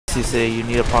You say you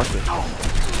need a pocket.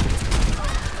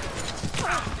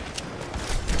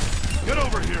 Get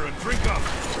over here and drink up.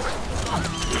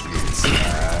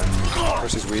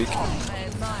 Mercy's weak.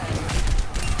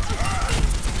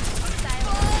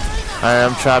 Alright,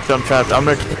 I'm trapped. I'm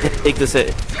gonna take this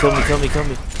hit. Kill me. I have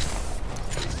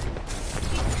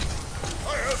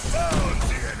found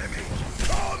the enemy.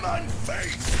 Come and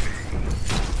face me.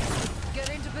 Get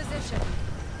into position.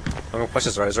 I'm gonna push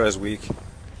his rise. Rise weak.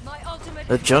 My ultimate.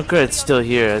 The Junkrat's still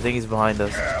here. I think he's behind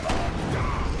us.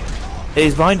 Hey,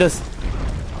 he's behind us.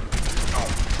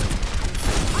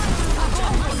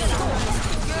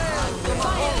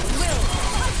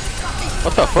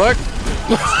 What the fuck?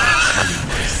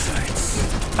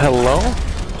 Hello?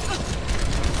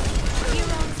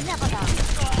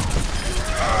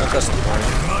 That's the point.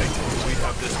 Tonight, we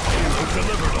have this payload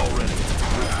delivered already.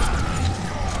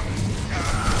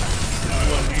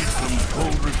 Anyone need some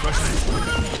cold refreshment?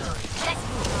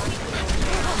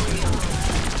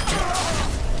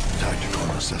 Tactical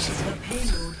necessity. The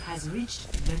payload has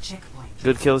reached the checkpoint.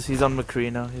 Good kills. He's on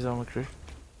McCree now.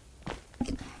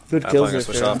 Good I'm kills, gonna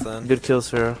switch off then. Good kills,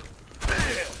 Pharaoh.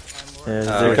 Yeah,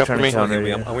 they're look up trying for to me. counter I'm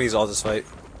you. gonna use all this fight.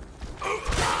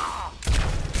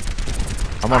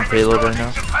 I'm on payload right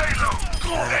now.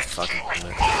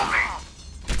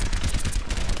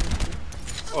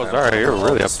 Oh, Zarya, you're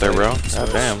really up there, bro. God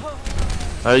damn.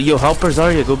 Yo, help her,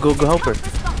 Zarya. Go help her.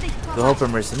 Go help her,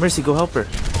 Mercy. Mercy, go help her.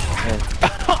 Yeah.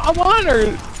 I'm on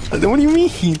her. What do you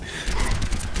mean?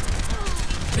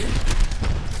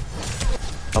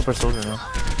 Help her soldier now.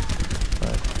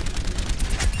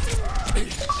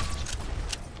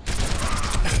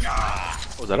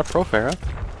 Was that a pro Pharah?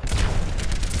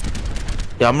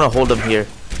 Yeah, I'm gonna hold him here.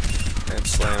 And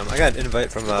slam. I got an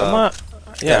invite from I'm not.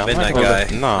 Yeah, I'm Midnight not guy.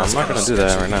 gonna, no, I'm not gonna do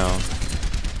that right now.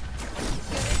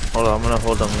 Hold on, I'm gonna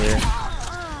hold him here.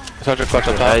 Such a clutch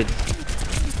up top.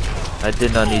 I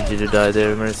did not need you to die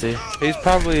there, Mercy. He's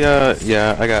probably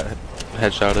yeah, I got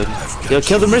headshotted. Yo,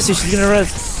 kill the Mercy, she's gonna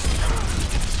res.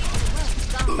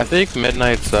 I think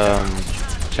Midnight's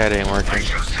chat ain't working.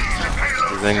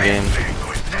 His in game.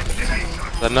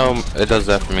 I know it does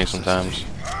that for me sometimes.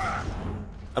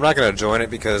 I'm not gonna join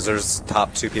it because there's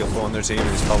top 2 people on their team and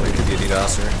he's probably gonna be a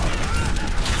DDoSer. I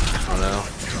don't know.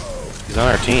 He's on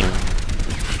our team.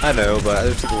 I know, but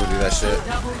there's people who do that shit.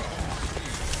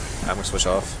 I'm gonna switch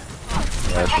off.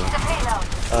 Gotcha.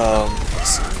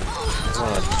 Let's see. Does one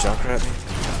want to Junkrat me?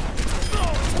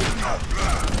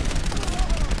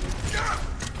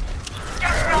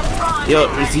 Yo,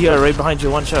 Zia right behind you,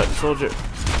 one shot, soldier.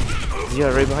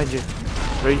 Zia right behind you.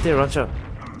 Right there, one shot.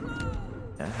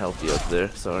 Can't help you up there,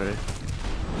 sorry.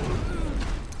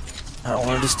 I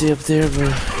wanted to stay up there,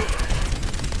 but...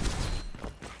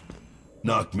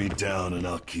 Knock me down and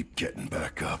I'll keep getting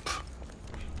back up.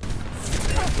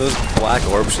 Those black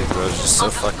orbs she throws are just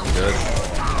so fucking good.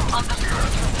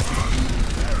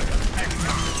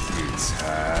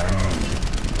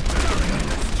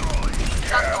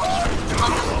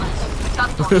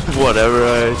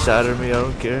 Whatever, shatter me, I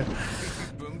don't care.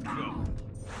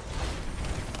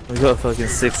 We got fucking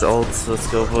 6 ults, let's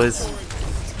go boys.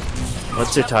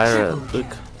 What's your tire at,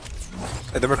 Luke?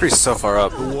 Hey, the Mercury's so far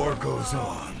up. The war goes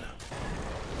on.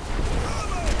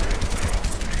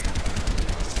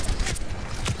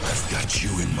 I've got you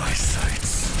in my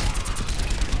sights.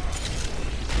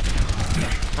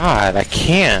 God, I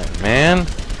can't, man.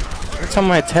 Every time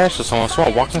I attach to someone, so I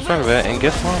walk in front of it and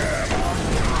guess what?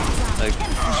 Like,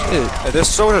 shit. Hey, this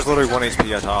soldier's literally 1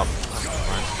 HP on top.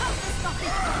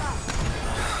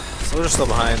 Soldier's still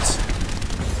behind.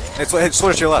 Hey,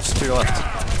 soldier to your left, to your left.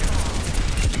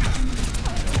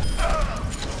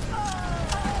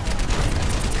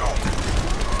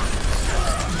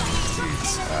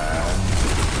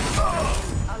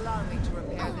 Allow me to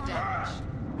repair the damage.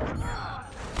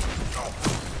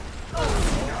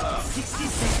 60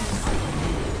 seconds.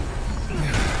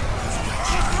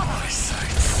 My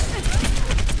sights.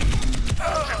 The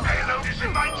payload is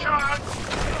in my charge.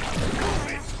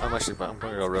 I'm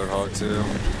gonna go Roadhog too.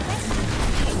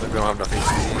 We don't have enough HP.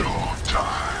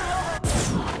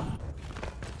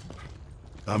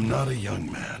 I'm not a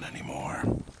young man anymore.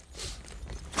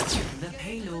 The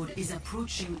payload is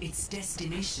approaching its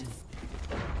destination.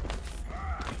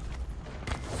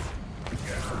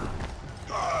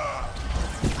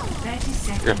 30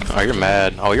 seconds. You're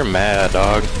mad. Oh, you're mad,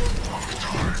 dog.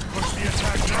 Push the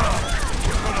attack now.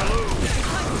 We're gonna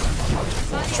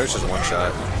lose. Church is 1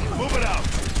 shot. Move it out.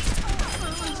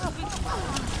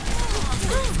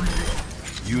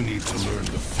 You need to learn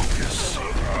to focus.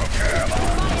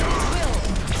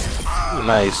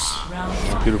 Nice.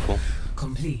 Beautiful.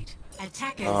 Complete.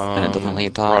 Attackers And it doesn't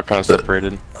lead We're all top. kind of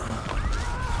separated.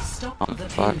 stop Oh, the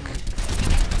fuck.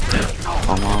 payload.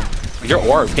 Oh no. Your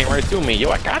orb came right through me. Yo,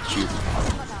 I got you.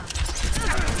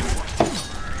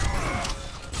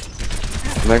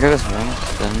 Look at this one.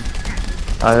 Then.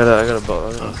 I got a bow.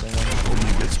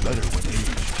 Only gets better with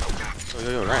age.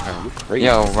 Yo, right now, you crazy.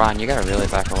 Yo, Ron, you gotta really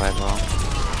back away, bro.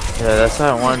 Yeah, that's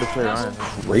how I wanted to play Ryan.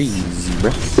 Crazy, bro.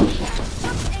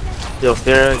 Yo,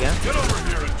 Farah again? Get over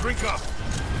here and drink up.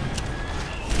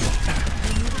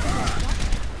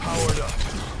 Powered up.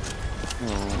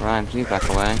 Yo, Ryan, can you back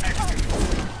away?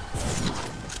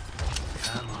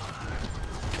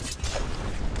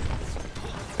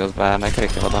 Feels bad. I could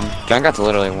have killed him. John got to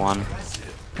literally one.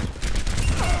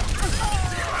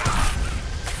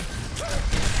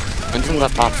 Vincent's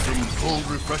up top. Some cold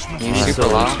refreshment. Can you Alright, super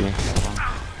so low?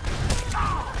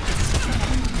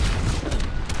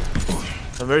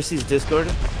 The Mercy's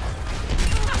discorded?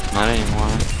 Not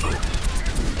anymore.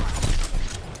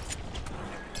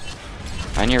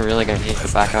 And you're really gonna need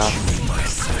to back up.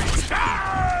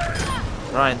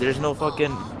 Ryan, there's no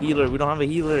fucking healer. We don't have a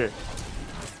healer.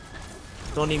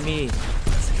 It's only me.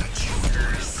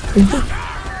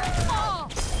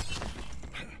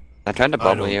 I tried to I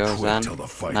bubble don't you, quit Zen. till the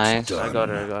fight's Nice. done. I got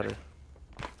her.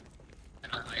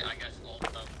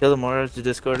 Kill the Morris, the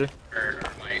discorder.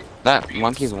 That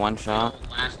monkey's one shot.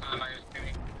 Last time I was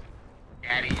doing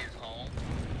Daddy is home.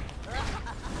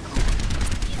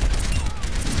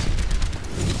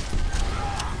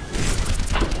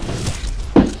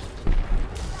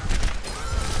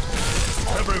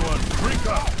 Everyone, drink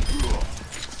up.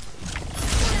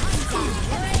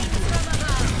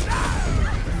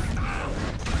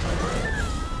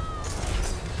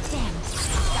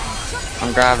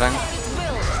 I'm grabbing.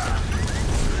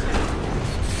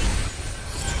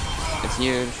 It's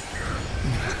huge.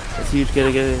 It's huge. Get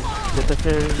the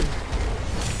Farah.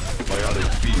 Biotic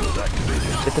field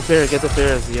activated. Get the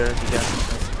Farah, Zia, if you can.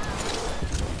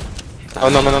 Oh,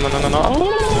 no.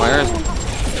 Where is...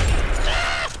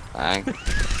 Bang.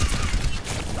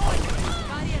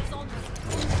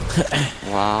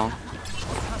 Wow.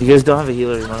 You guys don't have a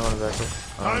healer, you might want to back up.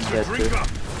 Time to Dead drink too. up.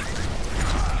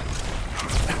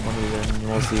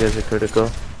 Most of you guys are critical.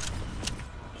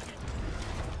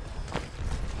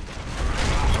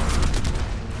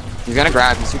 He's gonna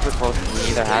grab. He's super close.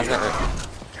 He either has it or...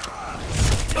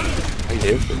 He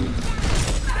is.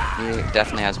 He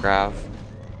definitely has grab.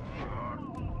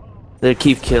 They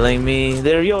keep killing me.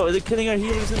 They're killing our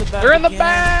healers in the back. They're in the again.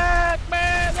 back,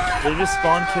 man! They're just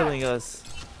spawn killing us.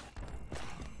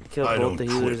 Kill I both don't the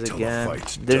healers quit till the again.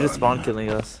 fight's They're just done. spawn killing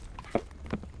us.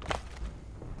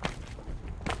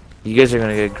 You guys are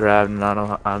gonna get grabbed, and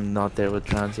I'm not there with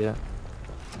trans yet.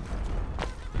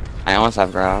 I almost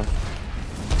have grab.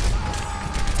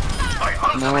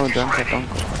 No, don't. I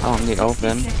don't need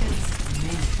open.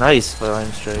 Nice,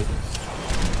 flying strike.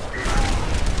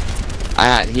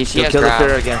 She Yo, has kill the Farah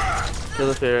grab. again. Kill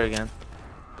the Farah again.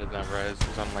 Did not res.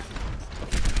 He's on like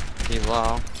He's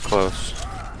low. close.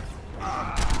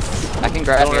 I can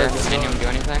grab Don't here. worry, Can anyone do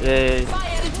anything?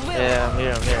 Yeah, I'm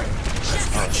here.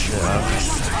 Oh shit.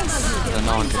 So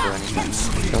no one can do anything.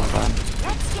 Feels bad.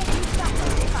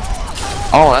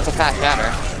 Oh, that's a fat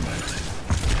shatter.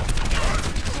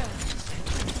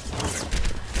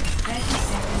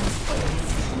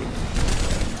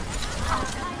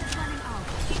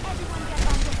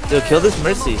 Yo, kill this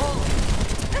Mercy.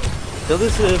 Kill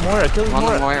this Moira. Kill this On the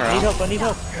Moira. Moira. I need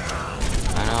help.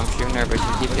 I know I'm shooting her, but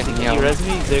she keeps getting Can you healed. res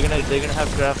me? They're gonna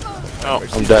have grab. Oh,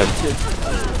 I'm dead.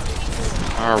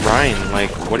 Ryan, like,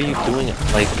 what are you doing,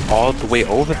 like, all the way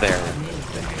over there?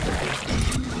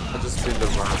 I just need to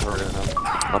run over him.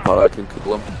 I thought I could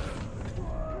kill him.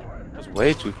 That's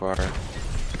way too far.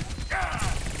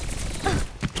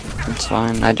 It's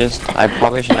fine. I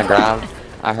probably shouldn't have grabbed.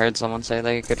 I heard someone say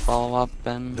they could follow up,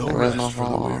 and No there was no rest for the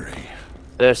follow up. weary.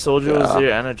 Their soldier was Yeah.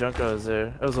 there and a Junker was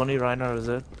there. It was only Reinhardt was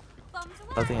there.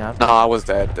 Nothing happened. No, I was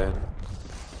dead then.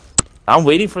 I'm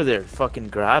waiting for their fucking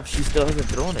grab. She still hasn't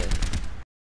thrown it.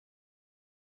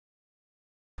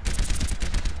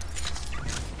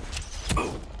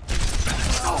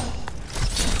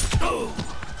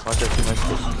 Watch out too much.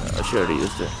 Oh, she already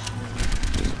used it.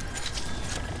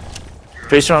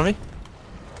 Tracer on me?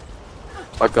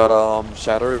 I got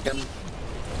shatter again.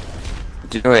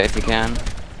 Do it if you can.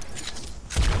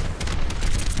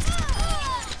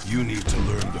 You need to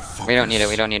learn to focus. We don't need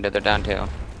it. They're down two.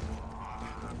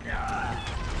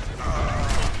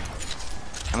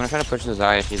 I'm gonna try to push the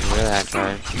Zarya. She's really high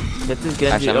charge. Get this Genji.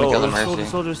 Actually, I'm gonna kill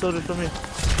the soldier, come here.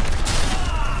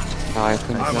 Oh, I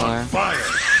couldn't I'm kill on her. fire.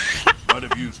 Might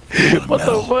have used What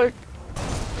the fuck?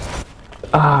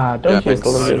 Ah, don't use the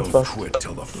I limited don't stuff. quit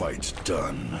till the fight's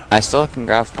done. I still can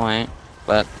grab point,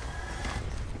 but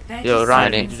 30 Yo,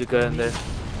 Ryan, I seconds need you to go in there.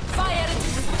 Fire!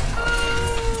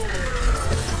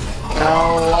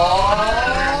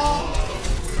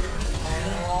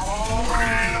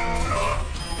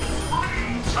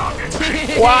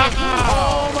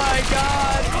 Oh my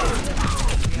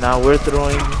god! Now we're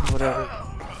throwing whatever.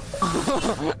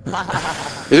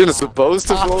 Isn't it supposed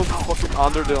to go fucking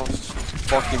under the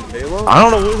fucking payload? I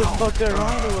don't know where the fuck that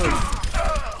Ryan was.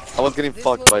 I was getting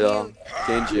fucked by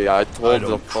Genji. I told the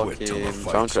don't quit till the fucking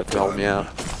fight's Junkrat to help me out.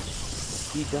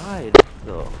 He died,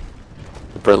 though.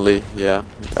 Bradley, yeah,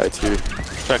 he died too.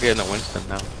 Try getting the Winston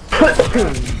now.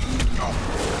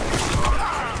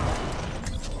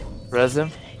 Res him.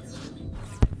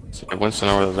 See the Winston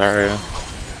over this area.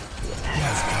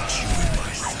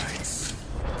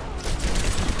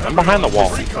 I'm behind the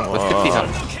wall. Let's get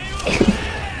behind.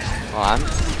 well, I'm.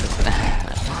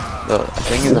 The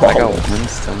thing is, if I got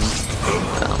Winston,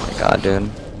 oh my god, dude,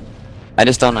 I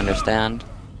just don't understand.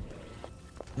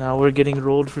 Now we're getting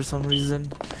rolled for some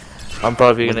reason. I'm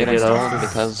probably We're gonna getting get sold off this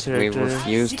because we character.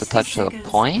 refuse to touch the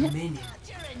point.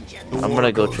 I'm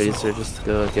gonna go Tracer just to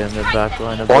go again the back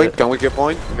line a Point? bit. Can we get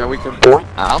point? Can we get point?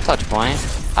 I'll touch point.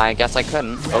 I guess I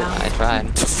couldn't. Oh, I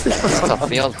tried. So it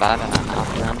feels bad and I'm out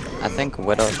then. I think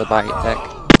Widow's the right pick,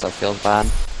 so it feels bad.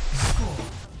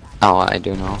 Oh, I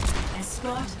do know.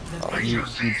 Escort the You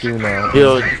do know.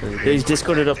 Yo, he's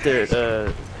discorded up there.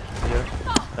 Yeah.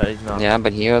 He's not. Yeah,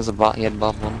 but he was a he had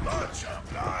bubble.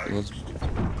 He was.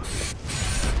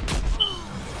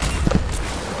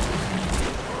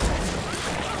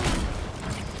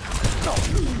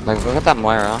 Like, look at that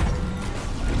Moira.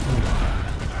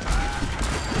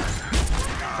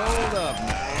 Hold up.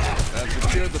 That's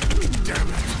secure the... Damn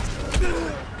it.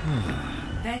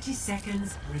 30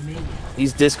 seconds remaining.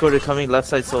 He's discorded coming left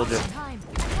side soldier.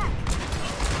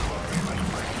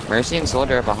 Mercy and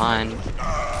Soldier are behind.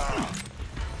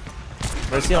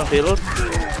 Mercy on payload.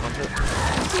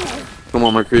 Come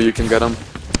on, Mercury, you can get him.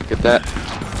 Get that.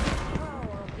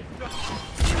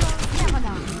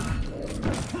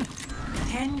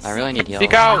 I really need heal.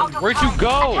 Speak out! Where'd you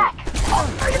go?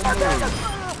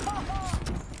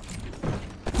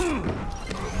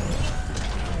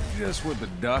 Just what the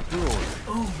doctor ordered.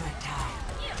 Overtime.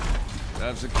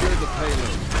 I've secured the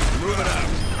payload. Move it out.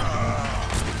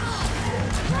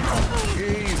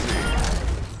 Easy.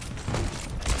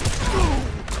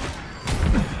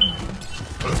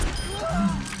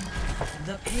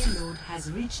 The payload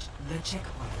has reached the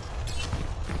checkpoint.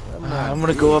 I'm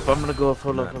gonna go up.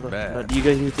 Hold Not up. bad. You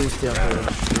guys need to stay on there.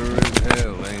 Sure as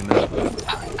hell ain't nothing.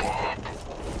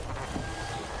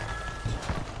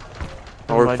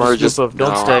 Or Mind, far just just group up,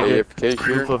 don't no, stagger. AFK here.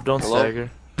 Group up, don't Hello? stagger.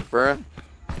 Bruh.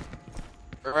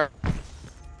 Bruh.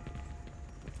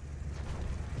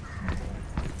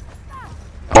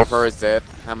 How far is that?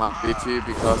 I'm on BT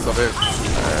because of it.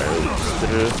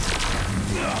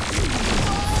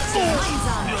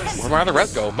 Where'd my other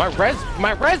res go? My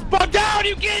res bugged out,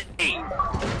 you get me!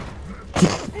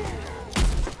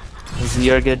 Does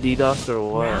ZR get DDoS or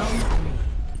what?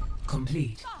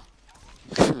 Complete.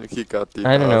 He got the.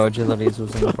 I don't know, Agilities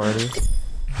was in the party.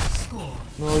 Score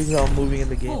No, he's not moving in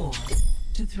the game.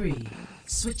 4-3.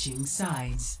 Switching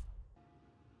sides.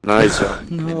 Nice job.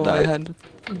 No, Midnight.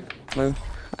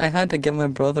 I had to get my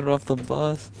brother off the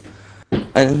bus. I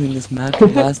didn't think this match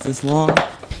would last this long.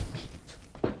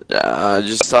 Yeah, I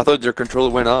thought your controller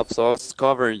went up, so I was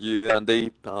covering you, and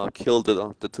they killed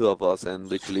the two of us, and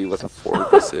literally it was a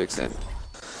 4v6, and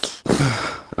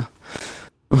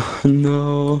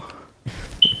No.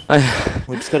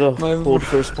 We just gotta hold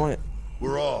first point.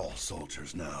 We're all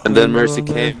soldiers now. and then Mercy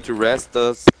came to rest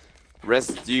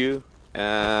you,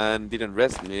 and didn't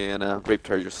rest me, and raped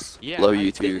her just below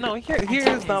you too. No,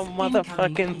 here's the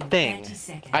motherfucking thing.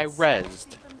 I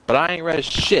rezzed, but I ain't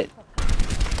rezzed shit.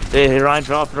 Hey, Ryan,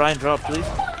 drop, please.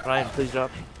 Ryan, please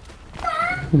drop.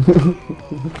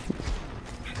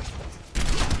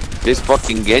 This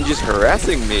fucking Genji's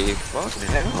harassing me. Fuck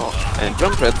hell. And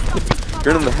Junkrat,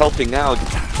 you're not helping out. You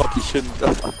fucking shouldn't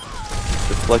die.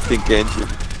 Deflecting Genji.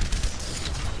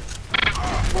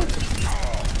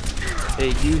 Hey,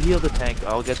 you heal the tank.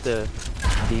 I'll get the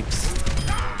deeps.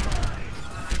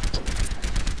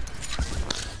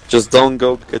 Just don't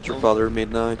go get your father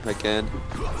midnight again.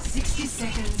 60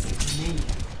 seconds remaining.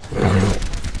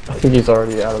 I think he's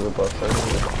already out of the bus. I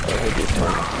think he's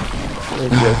fine.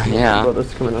 Yeah.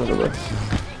 Brother's coming out of the bus.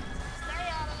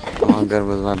 I'm all good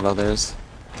with my brothers.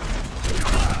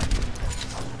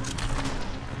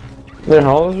 Then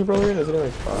how old is your brother? Is it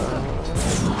like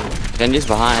 5? Genji's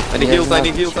behind. I need heals, I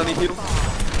need heals, I need heals.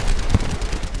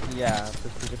 Yeah,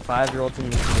 there's a 5-year-old in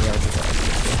the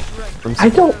kindergarten. I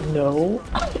don't know.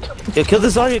 Yeah, kill the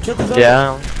Zarya, kill the Zarya.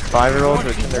 Yeah, 5-year-olds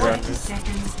or kindergarten.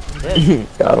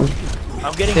 Got him.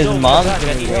 I'm getting His killed. mom's I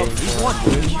gonna need be help. waiting He's for one.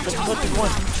 him. He's fucking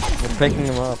one. We're picking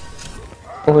him up.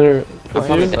 Oh, here. Is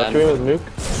probably he dead. doing with Nuke?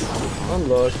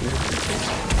 Unlucky.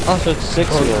 Also, it's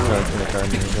 6-year-olds in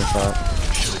kindergarten. I thought.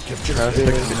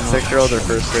 6-year-olds or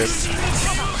first grade.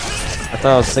 I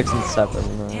thought it was 6 and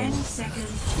 7. 10 seconds.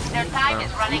 Their time is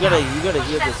running You gotta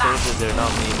heal the soldiers there, not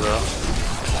me, bro.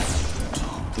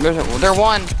 They're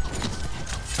one.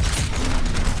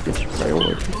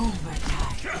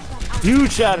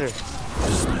 Huge shatter.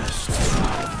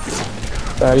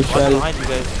 Fatty, One fatty. behind you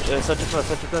guys. Such a plus,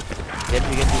 such a plus. Get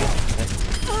me.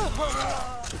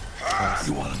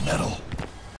 You want a medal?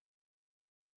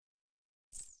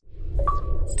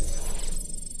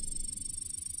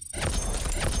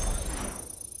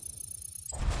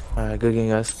 Alright, good game,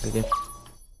 guys. Good game.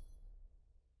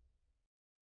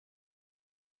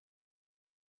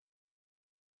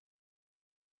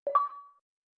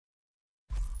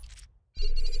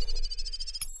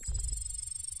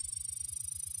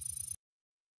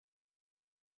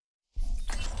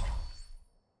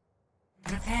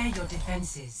 Prepare your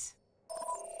defenses.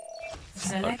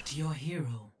 Select your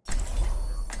hero.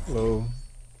 Hello.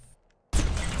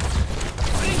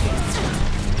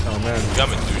 Oh man. Got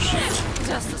me through shit.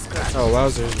 Just a scratch. Oh,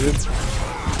 wowzer, dude.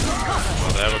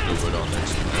 Oh, they have a good word on their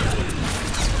team.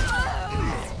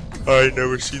 I ain't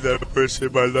never seen that person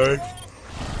in my life.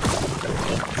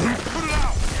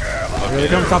 Here they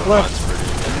come, top left.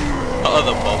 Oh,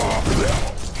 the bubble.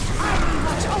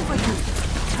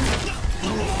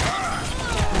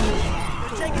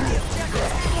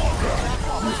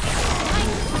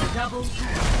 Double,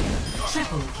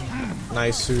 triple kill.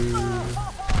 Nice.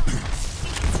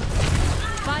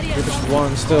 There's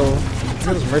one still. You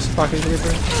got this mercy pocket here,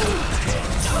 bro?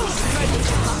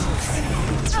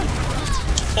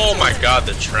 Oh my god,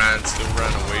 the trans still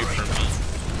ran away from me.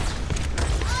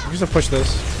 I'm just gonna push this.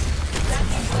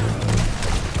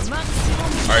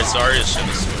 Alright, Zarya should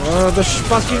have switched. Oh, the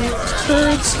fucking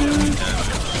turrets, dude.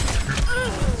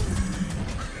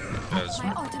 Guys,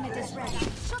 My ultimate is ready.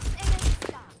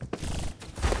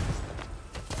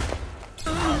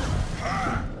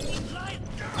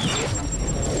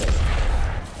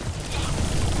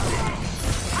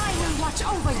 I will watch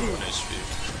over you. nice view.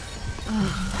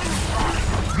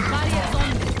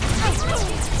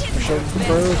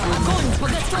 Огонь по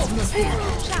готовности.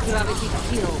 Gravity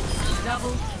kill.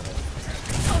 Double.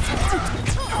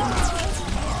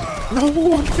 No,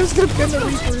 I'm just gonna get the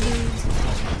Reaper, dude.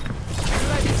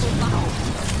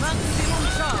 Maximum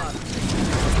charge.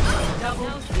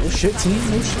 No shit, team.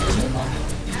 No shit, team.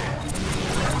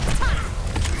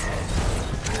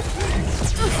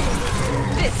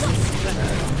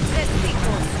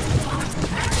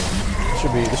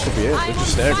 This should be it. They're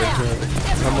just staggering.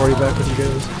 I'm already back with you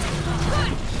guys.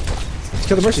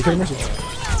 Kill the Mercy, kill the Mercy.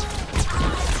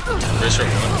 Racer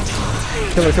one.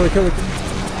 Kill her.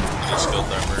 Just killed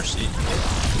our Mercy.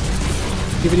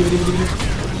 Give it.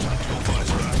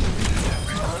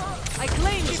 I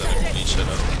claim Does that eat shit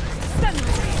up?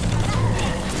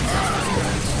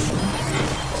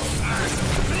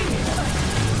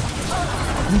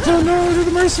 No, do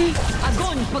the Mercy.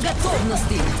 Огонь по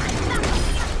готовности.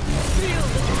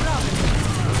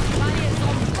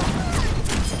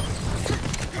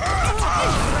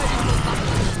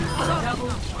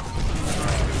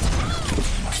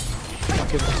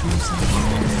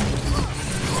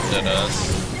 Dead us.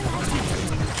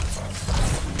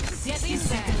 60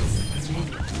 seconds.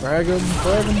 Frag him,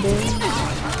 boy.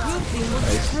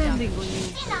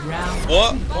 Round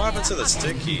What? What happened to the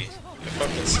sticky? I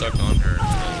fucking stuck on her.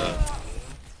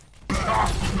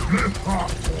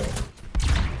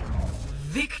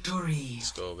 victory.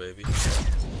 Let's go, baby.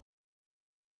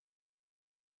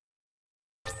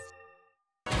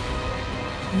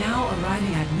 Now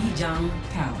arriving at Mijang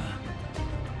Tower.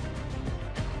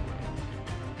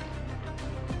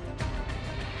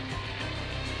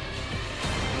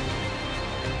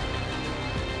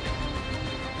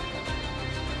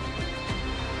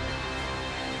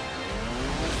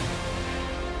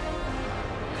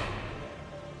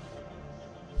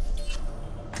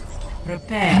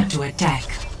 Prepare to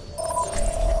attack.